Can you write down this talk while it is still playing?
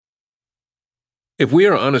If we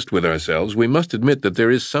are honest with ourselves, we must admit that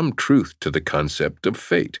there is some truth to the concept of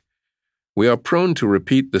fate. We are prone to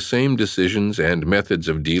repeat the same decisions and methods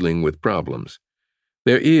of dealing with problems.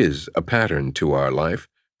 There is a pattern to our life,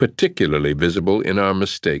 particularly visible in our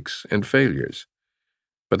mistakes and failures.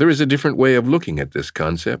 But there is a different way of looking at this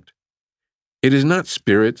concept. It is not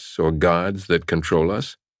spirits or gods that control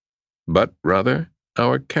us, but rather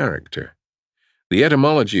our character. The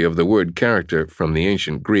etymology of the word character from the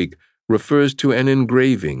ancient Greek refers to an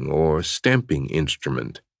engraving or stamping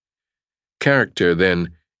instrument. Character, then,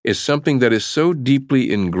 is something that is so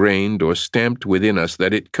deeply ingrained or stamped within us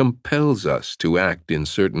that it compels us to act in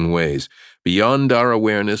certain ways beyond our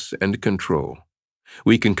awareness and control.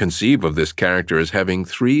 We can conceive of this character as having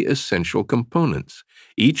three essential components,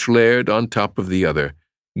 each layered on top of the other,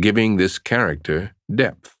 giving this character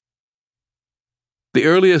depth. The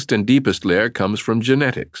earliest and deepest layer comes from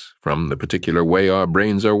genetics, from the particular way our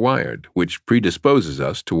brains are wired, which predisposes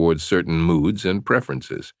us towards certain moods and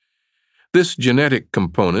preferences. This genetic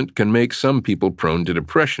component can make some people prone to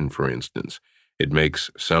depression, for instance. It makes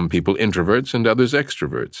some people introverts and others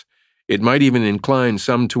extroverts. It might even incline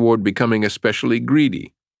some toward becoming especially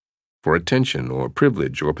greedy for attention or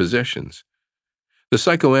privilege or possessions. The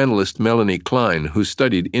psychoanalyst Melanie Klein, who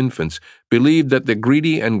studied infants, believed that the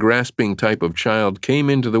greedy and grasping type of child came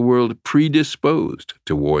into the world predisposed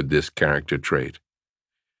toward this character trait.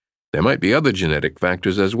 There might be other genetic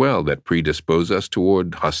factors as well that predispose us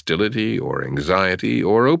toward hostility or anxiety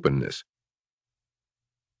or openness.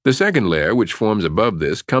 The second layer, which forms above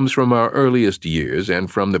this, comes from our earliest years and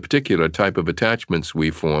from the particular type of attachments we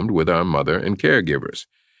formed with our mother and caregivers.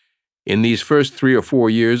 In these first 3 or 4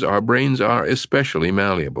 years, our brains are especially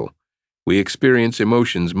malleable. We experience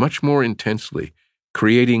emotions much more intensely,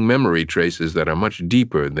 creating memory traces that are much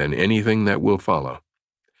deeper than anything that will follow.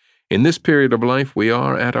 In this period of life, we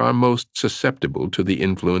are at our most susceptible to the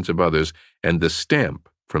influence of others, and the stamp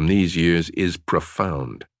from these years is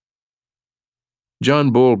profound. John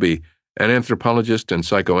Bowlby, an anthropologist and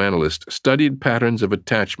psychoanalyst, studied patterns of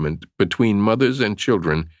attachment between mothers and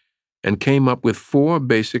children and came up with 4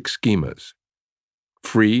 basic schemas: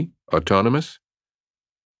 free, autonomous,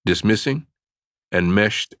 dismissing,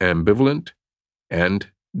 enmeshed, ambivalent, and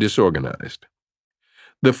disorganized.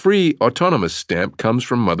 The free, autonomous stamp comes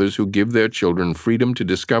from mothers who give their children freedom to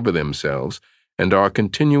discover themselves and are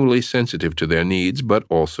continually sensitive to their needs but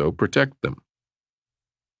also protect them.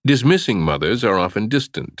 Dismissing mothers are often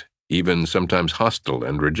distant, even sometimes hostile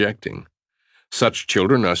and rejecting. Such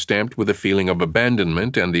children are stamped with a feeling of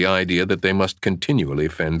abandonment and the idea that they must continually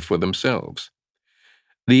fend for themselves.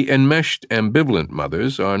 The enmeshed, ambivalent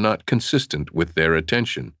mothers are not consistent with their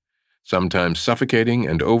attention, sometimes suffocating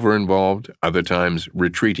and over-involved, other times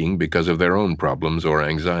retreating because of their own problems or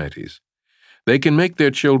anxieties. They can make their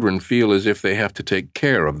children feel as if they have to take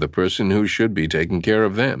care of the person who should be taking care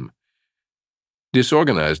of them.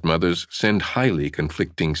 Disorganized mothers send highly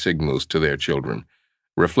conflicting signals to their children,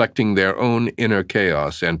 reflecting their own inner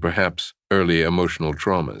chaos and perhaps early emotional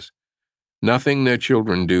traumas. Nothing their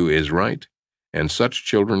children do is right, and such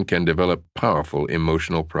children can develop powerful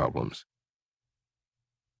emotional problems.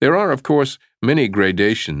 There are, of course, many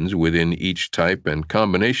gradations within each type and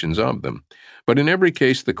combinations of them, but in every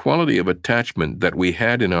case the quality of attachment that we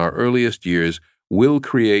had in our earliest years will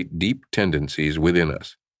create deep tendencies within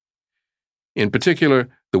us. In particular,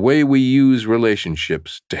 the way we use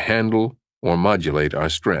relationships to handle or modulate our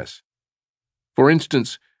stress. For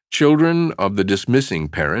instance, children of the dismissing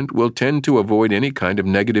parent will tend to avoid any kind of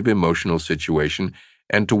negative emotional situation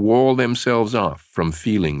and to wall themselves off from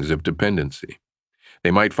feelings of dependency. They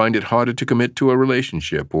might find it harder to commit to a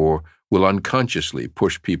relationship or will unconsciously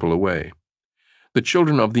push people away. The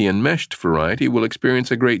children of the enmeshed variety will experience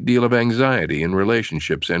a great deal of anxiety in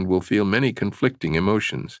relationships and will feel many conflicting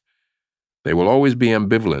emotions. They will always be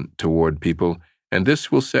ambivalent toward people, and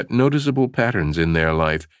this will set noticeable patterns in their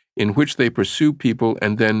life in which they pursue people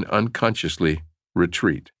and then unconsciously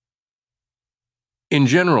retreat. In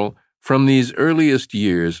general, from these earliest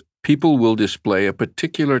years, people will display a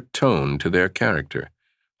particular tone to their character: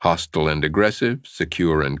 hostile and aggressive,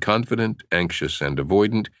 secure and confident, anxious and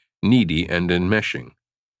avoidant, needy and enmeshing.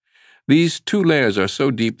 These 2 layers are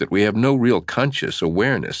so deep that we have no real conscious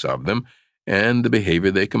awareness of them and the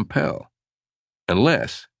behavior they compel,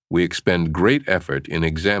 unless we expend great effort in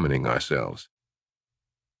examining ourselves.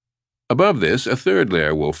 Above this, a 3rd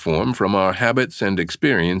layer will form from our habits and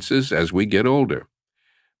experiences as we get older.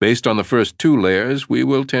 Based on the first 2 layers, we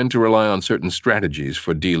will tend to rely on certain strategies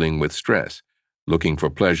for dealing with stress, looking for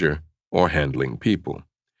pleasure, or handling people.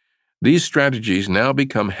 These strategies now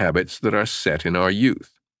become habits that are set in our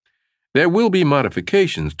youth. There will be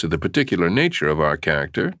modifications to the particular nature of our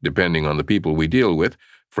character, depending on the people we deal with,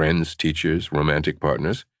 friends, teachers, romantic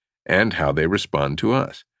partners, and how they respond to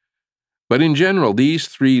us. But in general, these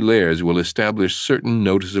three layers will establish certain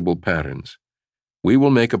noticeable patterns. We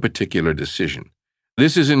will make a particular decision.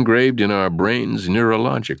 This is engraved in our brains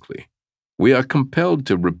neurologically. We are compelled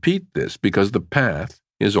to repeat this because the path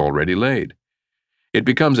is already laid. It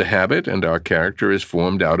becomes a habit, and our character is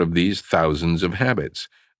formed out of these thousands of habits,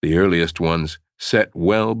 the earliest ones set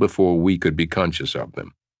well before we could be conscious of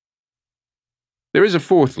them. There is a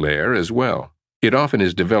fourth layer as well. It often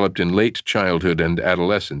is developed in late childhood and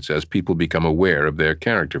adolescence as people become aware of their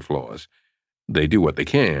character flaws. They do what they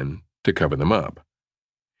can to cover them up.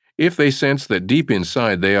 If they sense that deep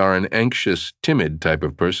inside they are an anxious, timid type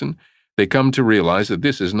of person, they come to realize that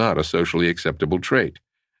this is not a socially acceptable trait.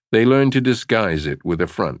 They learn to disguise it with a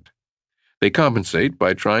front. They compensate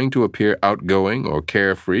by trying to appear outgoing or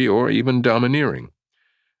carefree or even domineering.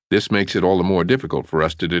 This makes it all the more difficult for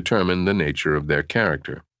us to determine the nature of their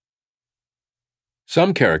character.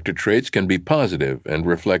 Some character traits can be positive and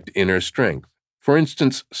reflect inner strength. For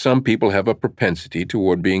instance, some people have a propensity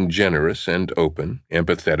toward being generous and open,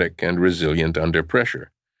 empathetic and resilient under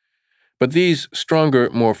pressure. But these stronger,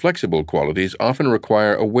 more flexible qualities often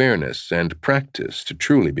require awareness and practice to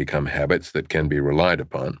truly become habits that can be relied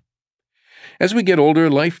upon. As we get older,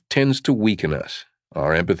 life tends to weaken us.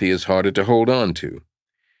 Our empathy is harder to hold on to.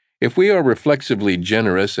 If we are reflexively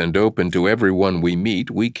generous and open to everyone we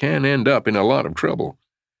meet, we can end up in a lot of trouble.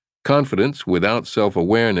 Confidence without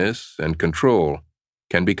self-awareness and control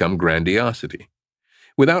can become grandiosity.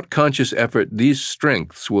 Without conscious effort, these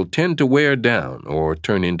strengths will tend to wear down or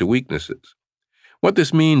turn into weaknesses. What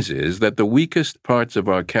this means is that the weakest parts of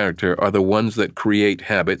our character are the ones that create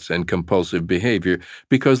habits and compulsive behavior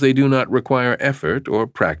because they do not require effort or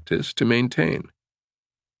practice to maintain.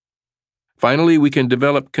 Finally, we can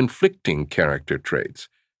develop conflicting character traits,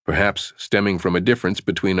 perhaps stemming from a difference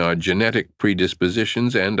between our genetic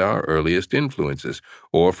predispositions and our earliest influences,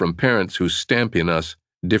 or from parents who stamp in us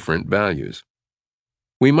different values.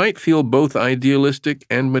 We might feel both idealistic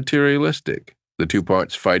and materialistic, the two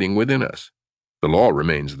parts fighting within us. The law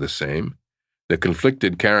remains the same. The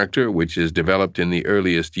conflicted character, which is developed in the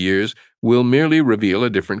earliest years, will merely reveal a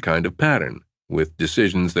different kind of pattern, with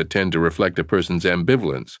decisions that tend to reflect a person's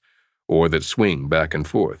ambivalence, or that swing back and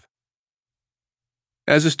forth.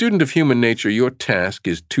 As a student of human nature, your task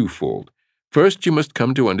is twofold. First, you must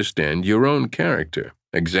come to understand your own character,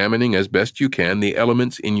 examining as best you can the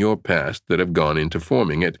elements in your past that have gone into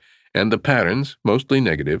forming it, and the patterns, mostly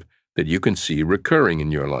negative, that you can see recurring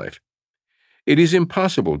in your life. It is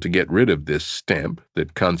impossible to get rid of this stamp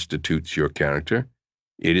that constitutes your character.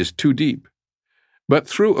 It is too deep. But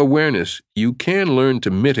through awareness, you can learn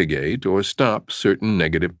to mitigate or stop certain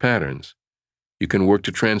negative patterns. You can work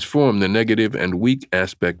to transform the negative and weak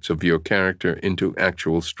aspects of your character into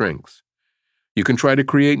actual strengths. You can try to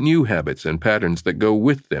create new habits and patterns that go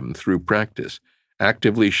with them through practice,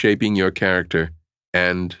 actively shaping your character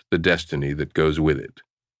and the destiny that goes with it.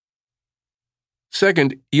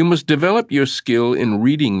 Second, you must develop your skill in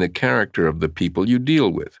reading the character of the people you deal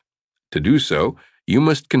with. To do so, you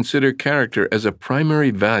must consider character as a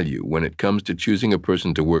primary value when it comes to choosing a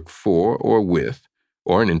person to work for or with,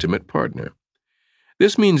 or an intimate partner.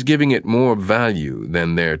 This means giving it more value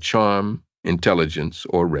than their charm, intelligence,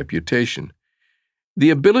 or reputation. The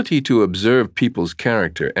ability to observe people's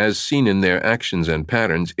character as seen in their actions and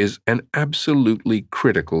patterns is an absolutely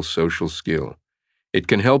critical social skill. It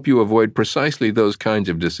can help you avoid precisely those kinds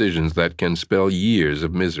of decisions that can spell years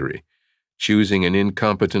of misery. Choosing an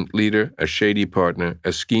incompetent leader, a shady partner,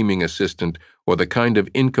 a scheming assistant, or the kind of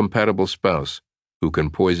incompatible spouse who can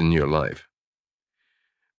poison your life.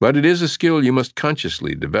 But it is a skill you must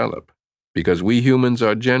consciously develop, because we humans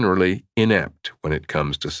are generally inept when it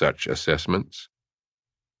comes to such assessments.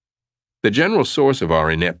 The general source of our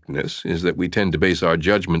ineptness is that we tend to base our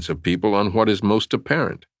judgments of people on what is most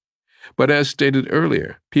apparent. But as stated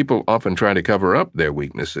earlier, people often try to cover up their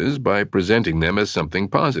weaknesses by presenting them as something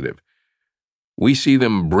positive. We see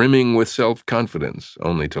them brimming with self-confidence,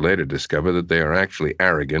 only to later discover that they are actually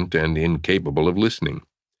arrogant and incapable of listening.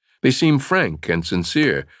 They seem frank and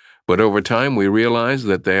sincere, but over time we realize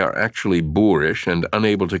that they are actually boorish and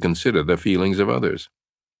unable to consider the feelings of others.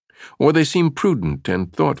 Or they seem prudent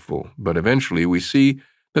and thoughtful, but eventually we see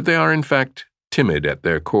that they are in fact timid at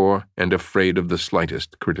their core and afraid of the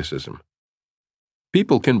slightest criticism.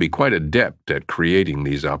 People can be quite adept at creating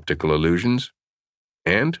these optical illusions,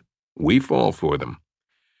 and we fall for them.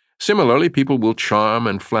 Similarly, people will charm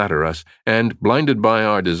and flatter us, and blinded by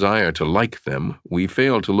our desire to like them, we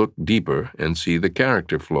fail to look deeper and see the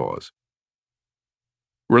character flaws.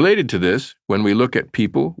 Related to this, when we look at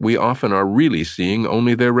people, we often are really seeing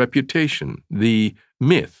only their reputation, the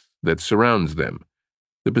myth that surrounds them,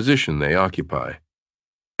 the position they occupy,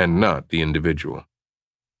 and not the individual.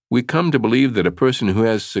 We come to believe that a person who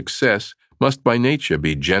has success must by nature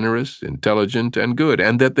be generous, intelligent, and good,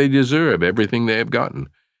 and that they deserve everything they have gotten.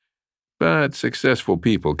 But successful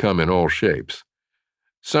people come in all shapes.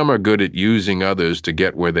 Some are good at using others to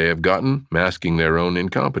get where they have gotten, masking their own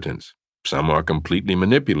incompetence. Some are completely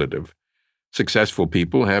manipulative. Successful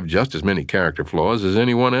people have just as many character flaws as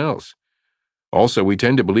anyone else. Also, we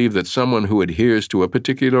tend to believe that someone who adheres to a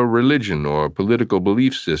particular religion or political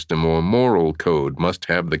belief system or moral code must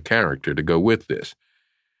have the character to go with this.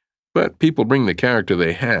 But people bring the character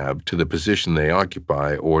they have to the position they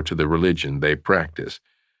occupy or to the religion they practice.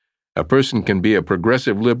 A person can be a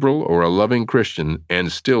progressive liberal or a loving Christian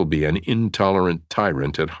and still be an intolerant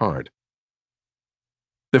tyrant at heart.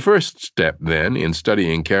 The first step, then, in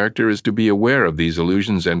studying character is to be aware of these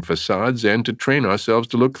illusions and facades and to train ourselves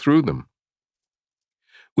to look through them.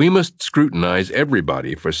 We must scrutinize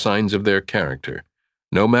everybody for signs of their character,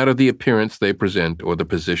 no matter the appearance they present or the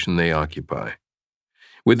position they occupy.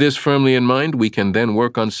 With this firmly in mind, we can then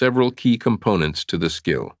work on several key components to the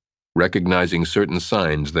skill, recognizing certain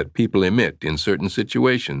signs that people emit in certain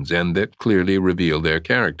situations and that clearly reveal their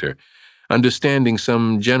character, understanding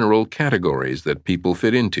some general categories that people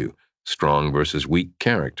fit into, strong versus weak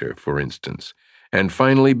character, for instance, and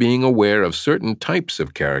finally being aware of certain types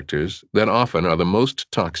of characters that often are the most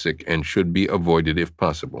toxic and should be avoided if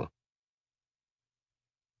possible.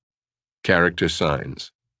 Character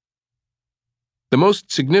signs. The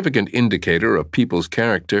most significant indicator of people's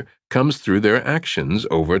character comes through their actions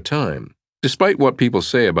over time. Despite what people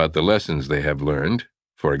say about the lessons they have learned,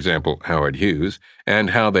 for example, Howard Hughes,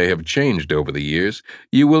 and how they have changed over the years,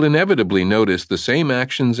 you will inevitably notice the same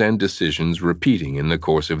actions and decisions repeating in the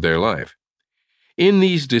course of their life. In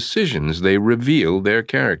these decisions, they reveal their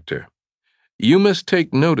character. You must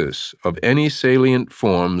take notice of any salient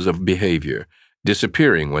forms of behavior,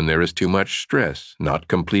 disappearing when there is too much stress, not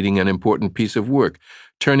completing an important piece of work,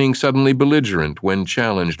 turning suddenly belligerent when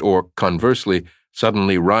challenged, or, conversely,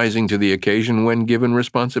 suddenly rising to the occasion when given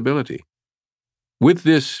responsibility. With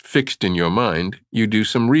this fixed in your mind, you do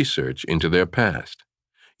some research into their past.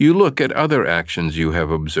 You look at other actions you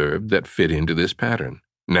have observed that fit into this pattern,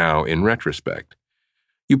 now in retrospect.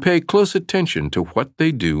 You pay close attention to what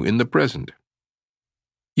they do in the present.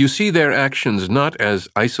 You see their actions not as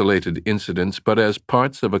isolated incidents, but as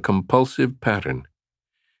parts of a compulsive pattern.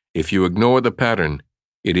 If you ignore the pattern,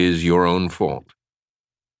 it is your own fault.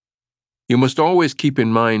 You must always keep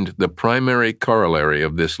in mind the primary corollary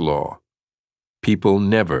of this law. People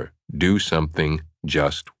never do something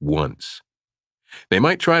just once. They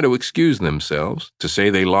might try to excuse themselves, to say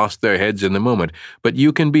they lost their heads in the moment, but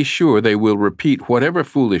you can be sure they will repeat whatever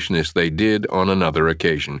foolishness they did on another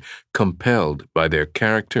occasion, compelled by their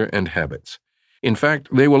character and habits. In fact,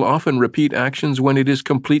 they will often repeat actions when it is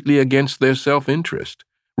completely against their self-interest,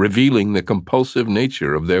 revealing the compulsive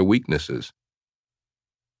nature of their weaknesses.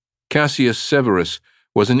 Cassius Severus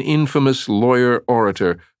was an infamous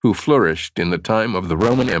lawyer-orator who flourished in the time of the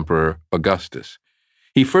Roman Emperor Augustus.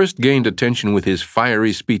 He first gained attention with his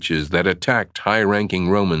fiery speeches that attacked high-ranking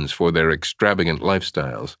Romans for their extravagant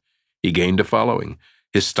lifestyles. He gained a following.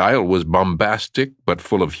 His style was bombastic but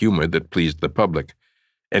full of humor that pleased the public.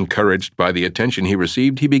 Encouraged by the attention he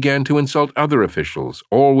received, he began to insult other officials,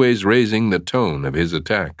 always raising the tone of his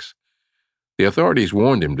attacks. The authorities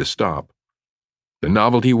warned him to stop. The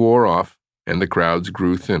novelty wore off, and the crowds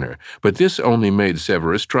grew thinner, but this only made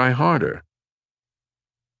Severus try harder.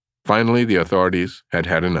 Finally, the authorities had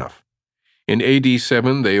had enough. In AD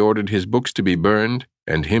 7, they ordered his books to be burned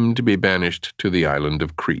and him to be banished to the island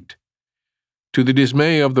of Crete. To the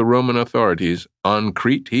dismay of the Roman authorities, on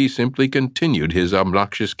Crete he simply continued his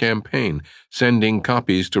obnoxious campaign, sending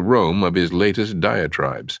copies to Rome of his latest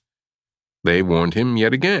diatribes. They warned him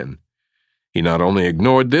yet again. He not only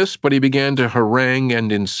ignored this, but he began to harangue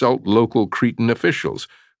and insult local Cretan officials,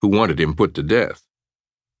 who wanted him put to death.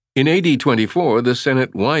 In AD 24, the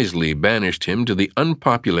Senate wisely banished him to the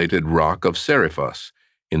unpopulated rock of Seriphos,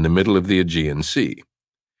 in the middle of the Aegean Sea.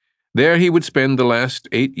 There he would spend the last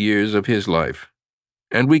 8 years of his life,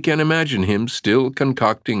 and we can imagine him still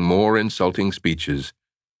concocting more insulting speeches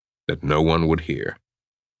that no one would hear.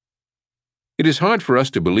 It is hard for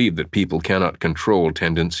us to believe that people cannot control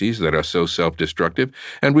tendencies that are so self-destructive,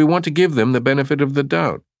 and we want to give them the benefit of the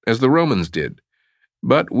doubt, as the Romans did.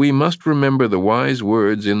 But we must remember the wise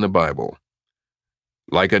words in the Bible.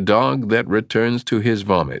 Like a dog that returns to his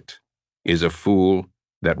vomit is a fool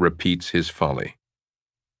that repeats his folly.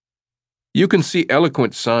 You can see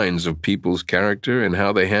eloquent signs of people's character in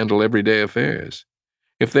how they handle everyday affairs.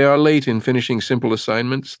 If they are late in finishing simple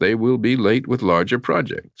assignments, they will be late with larger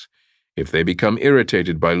projects. If they become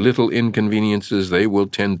irritated by little inconveniences, they will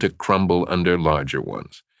tend to crumble under larger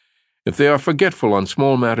ones. If they are forgetful on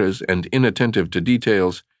small matters and inattentive to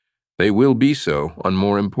details, they will be so on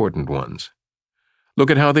more important ones. Look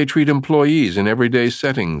at how they treat employees in everyday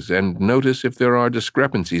settings and notice if there are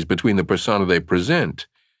discrepancies between the persona they present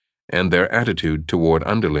and their attitude toward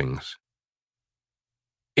underlings.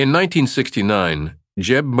 In 1969,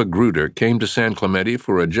 Jeb Magruder came to San Clemente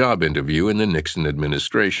for a job interview in the Nixon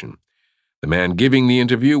administration. The man giving the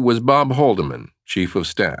interview was Bob Haldeman, Chief of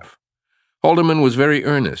Staff. Haldeman was very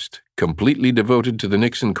earnest, completely devoted to the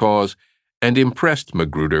Nixon cause, and impressed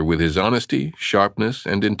Magruder with his honesty, sharpness,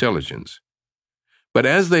 and intelligence. But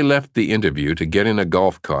as they left the interview to get in a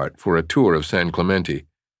golf cart for a tour of San Clemente,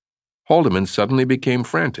 Haldeman suddenly became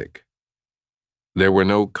frantic. There were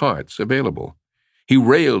no carts available. He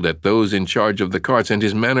railed at those in charge of the carts, and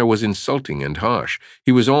his manner was insulting and harsh.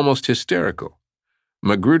 He was almost hysterical.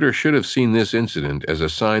 Magruder should have seen this incident as a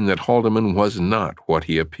sign that Haldeman was not what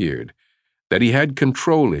he appeared, that he had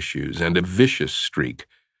control issues and a vicious streak.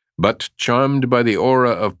 But charmed by the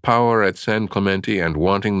aura of power at San Clemente and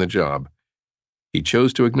wanting the job, he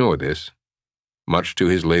chose to ignore this, much to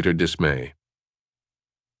his later dismay.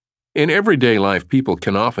 In everyday life, people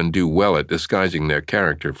can often do well at disguising their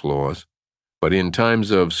character flaws, but in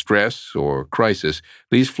times of stress or crisis,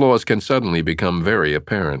 these flaws can suddenly become very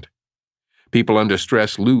apparent. People under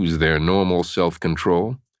stress lose their normal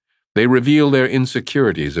self-control. They reveal their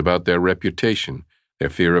insecurities about their reputation, their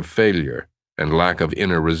fear of failure, and lack of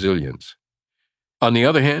inner resilience. On the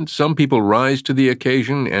other hand, some people rise to the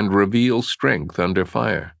occasion and reveal strength under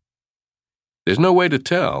fire. There's no way to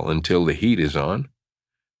tell until the heat is on,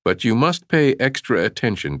 but you must pay extra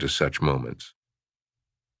attention to such moments.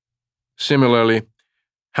 Similarly,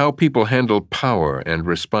 how people handle power and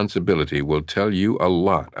responsibility will tell you a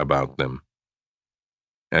lot about them.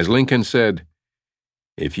 As Lincoln said,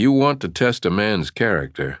 "If you want to test a man's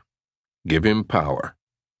character, give him power."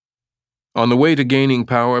 On the way to gaining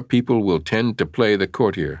power, people will tend to play the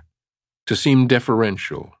courtier, to seem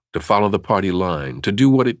deferential, to follow the party line, to do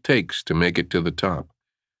what it takes to make it to the top.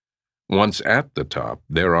 Once at the top,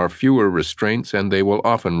 there are fewer restraints, and they will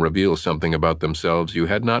often reveal something about themselves you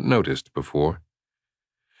had not noticed before.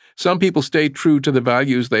 Some people stay true to the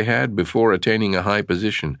values they had before attaining a high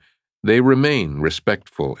position. They remain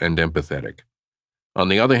respectful and empathetic. On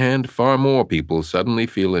the other hand, far more people suddenly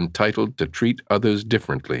feel entitled to treat others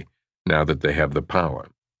differently now that they have the power.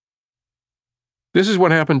 This is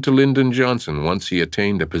what happened to Lyndon Johnson once he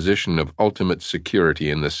attained a position of ultimate security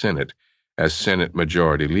in the Senate as Senate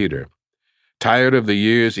Majority Leader. Tired of the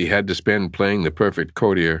years he had to spend playing the perfect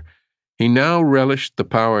courtier, he now relished the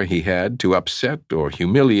power he had to upset or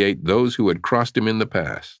humiliate those who had crossed him in the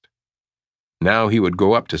past. Now he would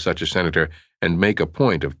go up to such a senator and make a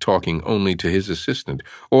point of talking only to his assistant,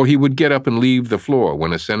 or he would get up and leave the floor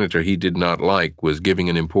when a senator he did not like was giving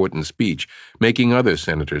an important speech, making other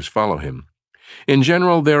senators follow him. In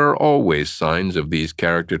general, there are always signs of these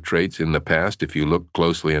character traits in the past if you look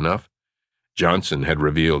closely enough. Johnson had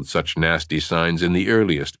revealed such nasty signs in the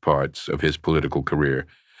earliest parts of his political career.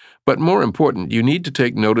 But more important, you need to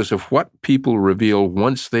take notice of what people reveal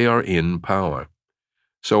once they are in power.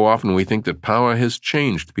 So often we think that power has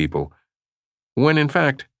changed people, when in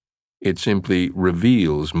fact, it simply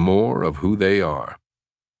reveals more of who they are.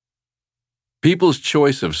 People's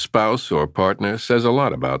choice of spouse or partner says a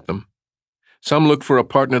lot about them. Some look for a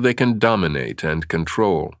partner they can dominate and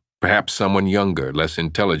control, perhaps someone younger, less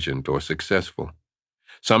intelligent, or successful.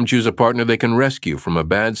 Some choose a partner they can rescue from a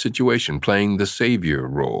bad situation, playing the savior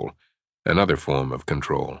role, another form of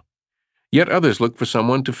control. Yet others look for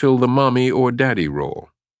someone to fill the mommy or daddy role.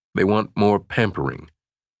 They want more pampering.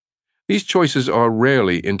 These choices are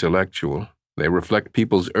rarely intellectual. They reflect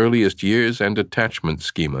people's earliest years and attachment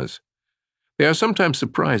schemas. They are sometimes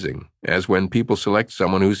surprising, as when people select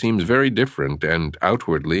someone who seems very different and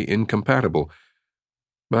outwardly incompatible.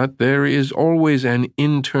 But there is always an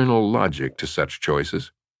internal logic to such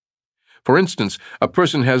choices. For instance, a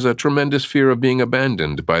person has a tremendous fear of being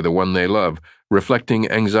abandoned by the one they love, reflecting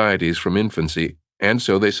anxieties from infancy, and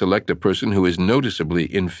so they select a person who is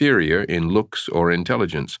noticeably inferior in looks or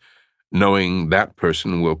intelligence, knowing that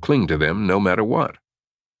person will cling to them no matter what.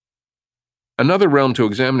 Another realm to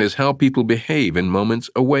examine is how people behave in moments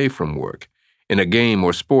away from work. In a game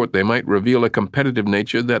or sport, they might reveal a competitive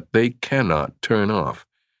nature that they cannot turn off.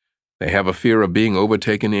 They have a fear of being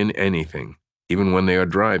overtaken in anything, even when they are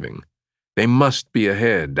driving. They must be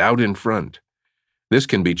ahead, out in front. This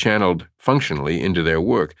can be channeled functionally into their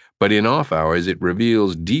work, but in off hours it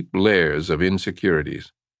reveals deep layers of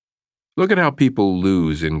insecurities. Look at how people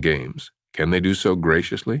lose in games. Can they do so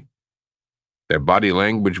graciously? Their body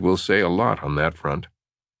language will say a lot on that front.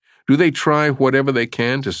 Do they try whatever they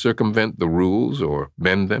can to circumvent the rules or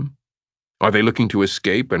bend them? Are they looking to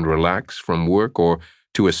escape and relax from work or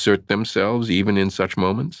to assert themselves even in such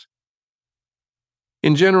moments?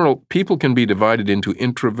 In general, people can be divided into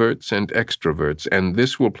introverts and extroverts, and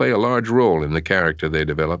this will play a large role in the character they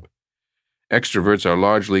develop. Extroverts are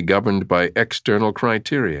largely governed by external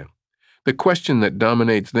criteria. The question that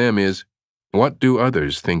dominates them is, what do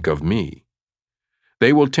others think of me?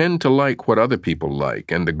 They will tend to like what other people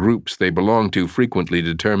like, and the groups they belong to frequently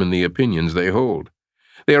determine the opinions they hold.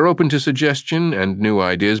 They are open to suggestion and new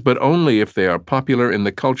ideas, but only if they are popular in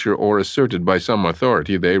the culture or asserted by some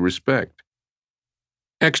authority they respect.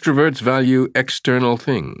 Extroverts value external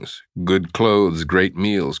things: good clothes, great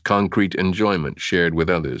meals, concrete enjoyment shared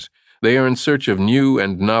with others. They are in search of new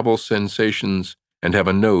and novel sensations and have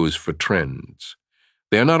a nose for trends.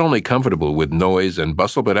 They are not only comfortable with noise and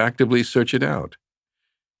bustle, but actively search it out.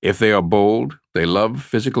 If they are bold, they love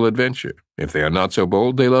physical adventure. If they are not so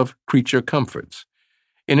bold, they love creature comforts.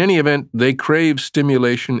 In any event, they crave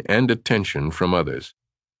stimulation and attention from others.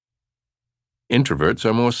 Introverts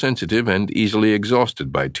are more sensitive and easily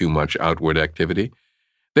exhausted by too much outward activity.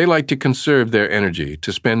 They like to conserve their energy,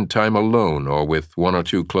 to spend time alone or with one or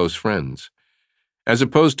two close friends. As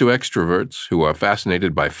opposed to extroverts, who are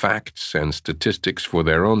fascinated by facts and statistics for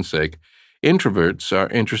their own sake, introverts are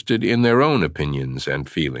interested in their own opinions and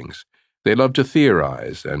feelings. They love to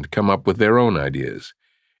theorize and come up with their own ideas.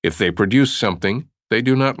 If they produce something, they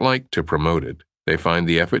do not like to promote it. They find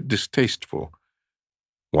the effort distasteful.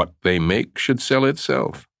 What they make should sell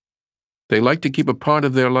itself. They like to keep a part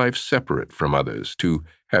of their life separate from others, to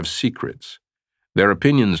have secrets. Their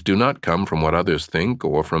opinions do not come from what others think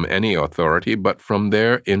or from any authority, but from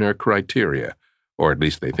their inner criteria, or at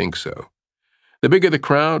least they think so. The bigger the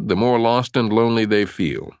crowd, the more lost and lonely they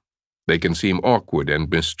feel. They can seem awkward and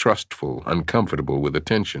mistrustful, uncomfortable with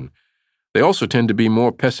attention. They also tend to be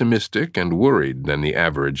more pessimistic and worried than the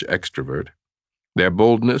average extrovert. Their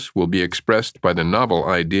boldness will be expressed by the novel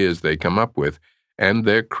ideas they come up with and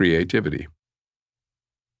their creativity.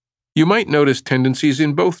 You might notice tendencies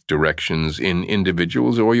in both directions in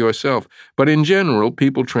individuals or yourself, but in general,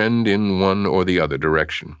 people trend in one or the other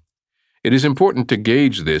direction. It is important to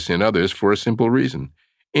gauge this in others for a simple reason.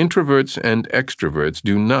 Introverts and extroverts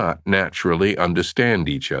do not naturally understand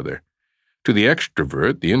each other. To the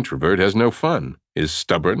extrovert, the introvert has no fun, is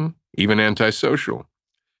stubborn, even antisocial.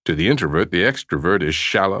 To the introvert, the extrovert is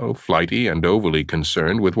shallow, flighty, and overly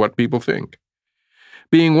concerned with what people think.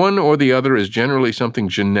 Being one or the other is generally something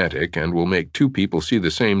genetic and will make two people see the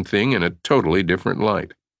same thing in a totally different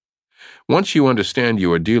light. Once you understand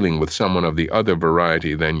you are dealing with someone of the other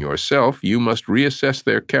variety than yourself, you must reassess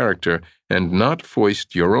their character and not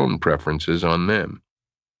foist your own preferences on them.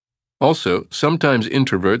 Also, sometimes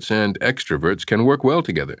introverts and extroverts can work well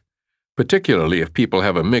together, particularly if people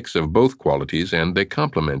have a mix of both qualities and they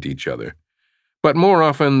complement each other. But more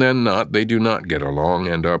often than not, they do not get along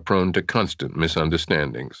and are prone to constant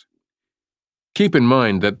misunderstandings. Keep in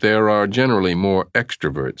mind that there are generally more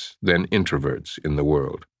extroverts than introverts in the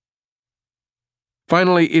world.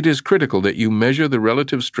 Finally, it is critical that you measure the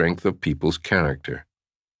relative strength of people's character.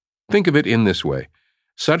 Think of it in this way.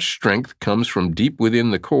 Such strength comes from deep within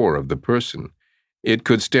the core of the person. It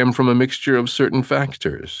could stem from a mixture of certain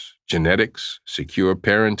factors: genetics, secure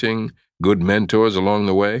parenting, good mentors along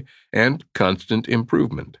the way, and constant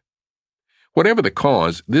improvement. Whatever the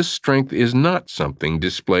cause, this strength is not something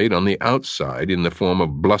displayed on the outside in the form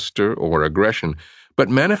of bluster or aggression, but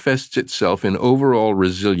manifests itself in overall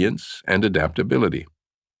resilience and adaptability.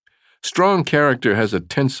 Strong character has a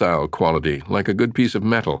tensile quality, like a good piece of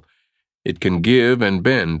metal. It can give and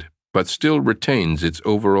bend, but still retains its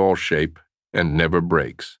overall shape and never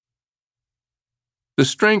breaks. The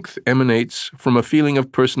strength emanates from a feeling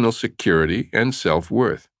of personal security and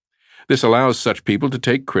self-worth. This allows such people to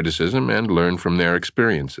take criticism and learn from their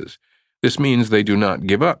experiences. This means they do not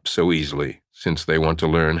give up so easily, since they want to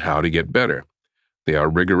learn how to get better. They are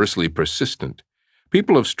rigorously persistent.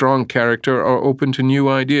 People of strong character are open to new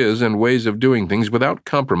ideas and ways of doing things without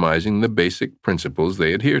compromising the basic principles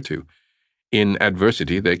they adhere to. In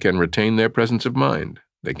adversity, they can retain their presence of mind.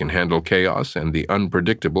 They can handle chaos and the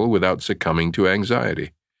unpredictable without succumbing to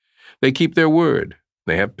anxiety. They keep their word.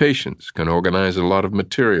 They have patience, can organize a lot of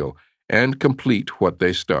material, and complete what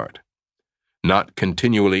they start. Not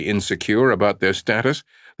continually insecure about their status,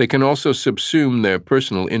 they can also subsume their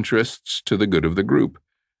personal interests to the good of the group.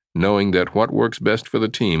 knowing that what works best for the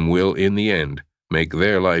team will, in the end, make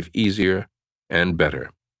their life easier and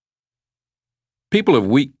better. People of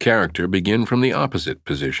weak character begin from the opposite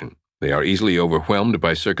position. They are easily overwhelmed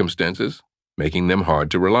by circumstances, making them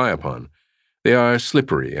hard to rely upon. They are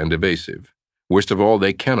slippery and evasive. Worst of all,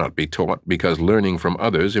 they cannot be taught because learning from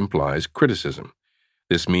others implies criticism.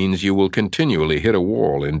 This means you will continually hit a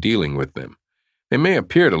wall in dealing with them. They may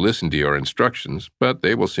appear to listen to your instructions, but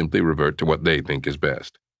they will simply revert to what they think is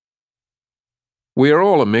best. We are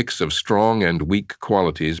all a mix of strong and weak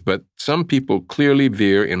qualities, but some people clearly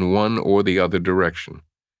veer in one or the other direction.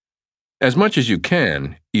 As much as you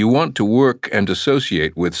can, you want to work and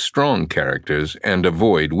associate with strong characters and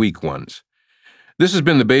avoid weak ones. This has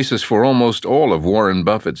been the basis for almost all of Warren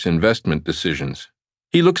Buffett's investment decisions.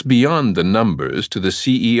 He looks beyond the numbers to the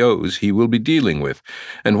CEOs he will be dealing with,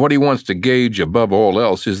 and what he wants to gauge above all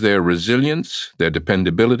else is their resilience, their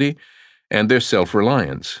dependability, and their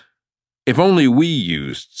self-reliance. If only we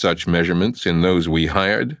used such measurements in those we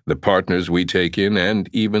hired, the partners we take in, and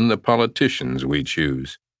even the politicians we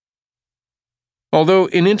choose. Although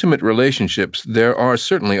in intimate relationships there are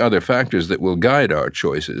certainly other factors that will guide our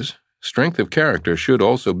choices, strength of character should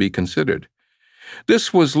also be considered.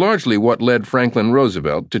 This was largely what led Franklin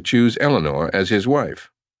Roosevelt to choose Eleanor as his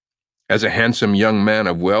wife. As a handsome young man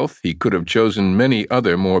of wealth, he could have chosen many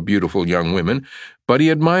other more beautiful young women, but he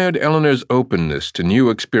admired Eleanor's openness to new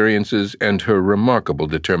experiences and her remarkable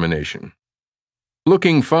determination.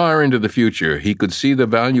 Looking far into the future, he could see the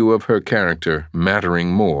value of her character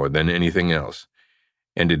mattering more than anything else,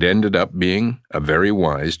 and it ended up being a very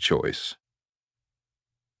wise choice.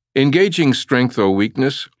 In gauging strength or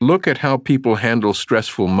weakness, look at how people handle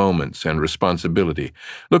stressful moments and responsibility.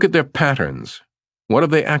 Look at their patterns. What have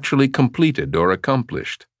they actually completed or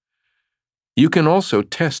accomplished? You can also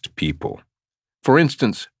test people. For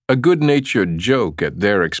instance, a good-natured joke at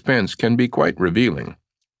their expense can be quite revealing.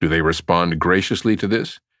 Do they respond graciously to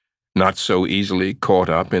this? Not so easily caught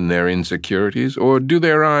up in their insecurities, or do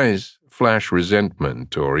their eyes flash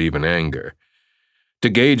resentment or even anger? To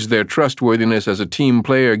gauge their trustworthiness as a team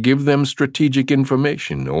player, give them strategic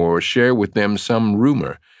information or share with them some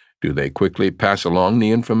rumor. Do they quickly pass along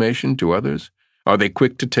the information to others? Are they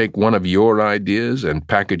quick to take one of your ideas and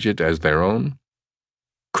package it as their own?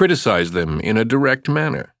 Criticize them in a direct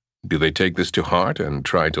manner. Do they take this to heart and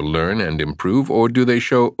try to learn and improve, or do they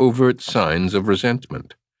show overt signs of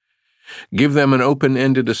resentment? Give them an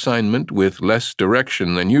open-ended assignment with less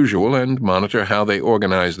direction than usual and monitor how they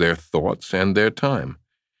organize their thoughts and their time.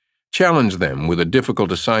 Challenge them with a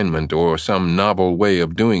difficult assignment or some novel way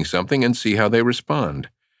of doing something and see how they respond,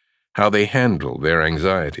 how they handle their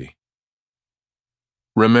anxiety.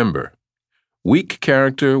 Remember, weak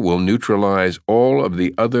character will neutralize all of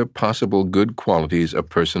the other possible good qualities a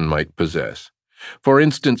person might possess. For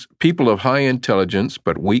instance, people of high intelligence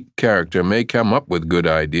but weak character may come up with good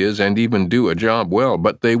ideas and even do a job well,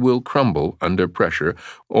 but they will crumble under pressure,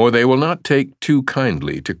 or they will not take too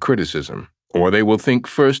kindly to criticism, or they will think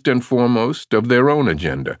first and foremost of their own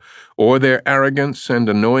agenda, or their arrogance and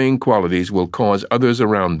annoying qualities will cause others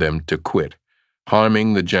around them to quit,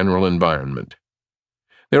 harming the general environment.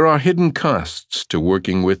 There are hidden costs to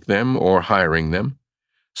working with them or hiring them.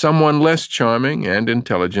 Someone less charming and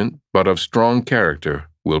intelligent, but of strong character,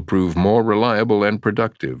 will prove more reliable and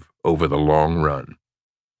productive over the long run.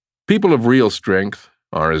 People of real strength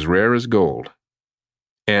are as rare as gold.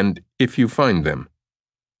 And if you find them,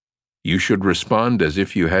 you should respond as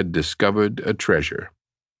if you had discovered a treasure.